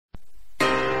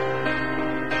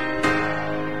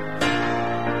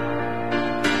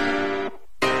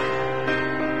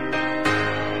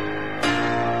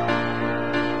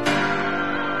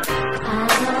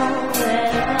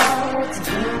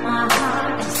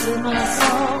to my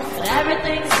soul, but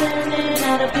everything's spinning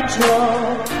out of control.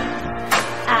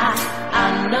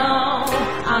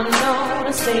 I know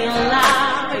to stay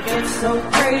alive, it gets so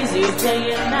crazy day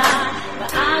and night,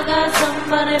 but I got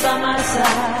somebody by my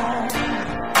side,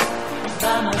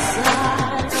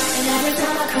 and every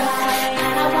time I cry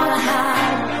and I wanna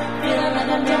hide, feeling like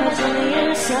I'm damaged on the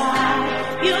inside,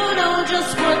 you know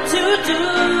just what to do.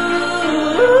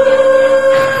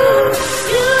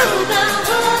 You got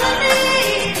what I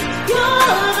need,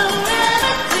 you're the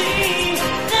remedy,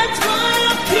 that's why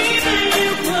I'm keeping you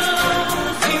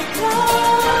close, you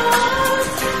close.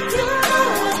 You know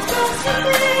what's close to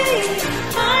me,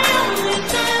 my only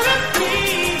therapy.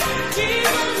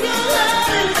 Jesus, your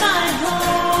love is my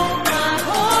home, my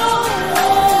home.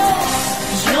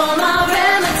 You're my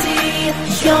remedy,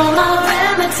 you're my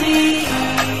remedy.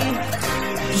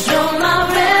 You're my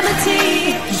remedy,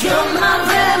 you're my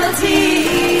remedy.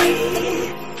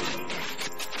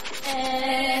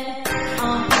 And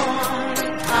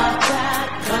I've got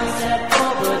one step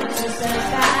forward, two steps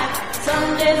back. Some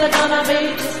days are gonna be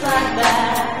just like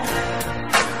that,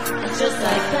 just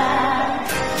like that.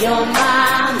 You're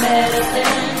my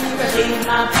medicine, relieve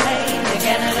my pain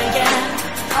again and again.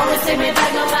 Always take me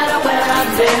back no matter where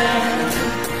I've been,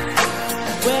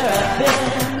 where I've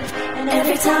been. And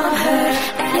every time I'm hurt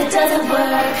and it doesn't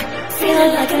work,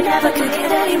 feeling like I never could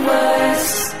get any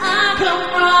worse, I come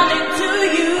running to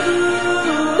you.